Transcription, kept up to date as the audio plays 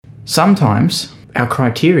sometimes our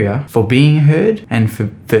criteria for being heard and for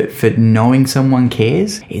knowing someone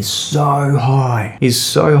cares is so high.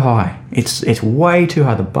 It's way too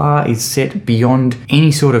high. The bar is set beyond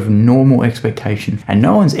any sort of normal expectation, and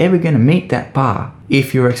no one's ever going to meet that bar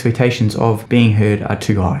if your expectations of being heard are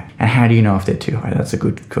too high. And how do you know if they're too high? That's a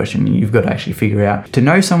good question. You've got to actually figure out, to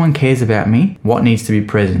know someone cares about me, what needs to be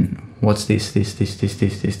present. What's this?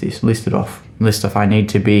 List it off. They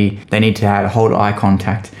need to hold eye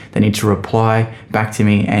contact. They need to reply back to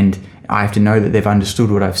me, and I have to know that they've understood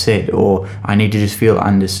what I've said, or I need to just feel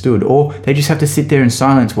understood, or they just have to sit there in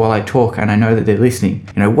silence while I talk and I know that they're listening,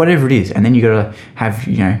 whatever it is. And then you got to have,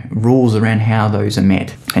 rules around how those are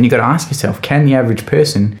met. And you got to ask yourself, can the average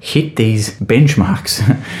person hit these benchmarks?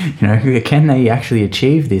 Can they actually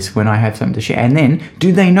achieve this when I have something to share? And then,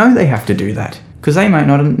 do they know they have to do that? Because they might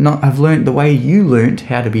not have learnt the way you learnt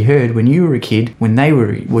how to be heard when you were a kid, when they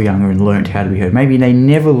were younger and learnt how to be heard. Maybe they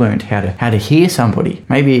never learnt how to hear somebody.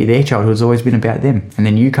 Maybe their childhood's always been about them. And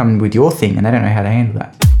then you come with your thing and they don't know how to handle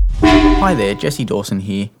that. Hi there, Jesse Dawson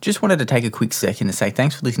here. Just wanted to take a quick second to say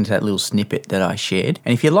thanks for listening to that little snippet that I shared.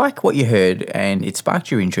 And if you like what you heard and it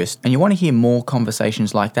sparked your interest and you want to hear more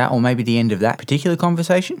conversations like that, or maybe the end of that particular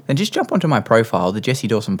conversation, then just jump onto my profile, the Jesse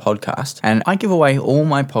Dawson Podcast, and I give away all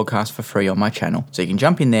my podcasts for free on my channel. So you can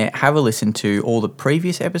jump in there, have a listen to all the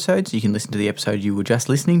previous episodes. You can listen to the episode you were just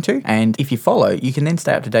listening to. And if you follow, you can then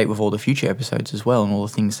stay up to date with all the future episodes as well and all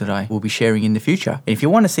the things that I will be sharing in the future. And if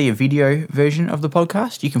you want to see a video version of the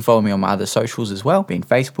podcast, you can follow me on my other socials as well, being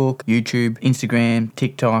Facebook, YouTube, Instagram,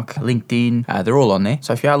 TikTok, LinkedIn. They're all on there.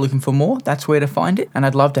 So if you are looking for more, that's where to find it. And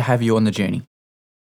I'd love to have you on the journey.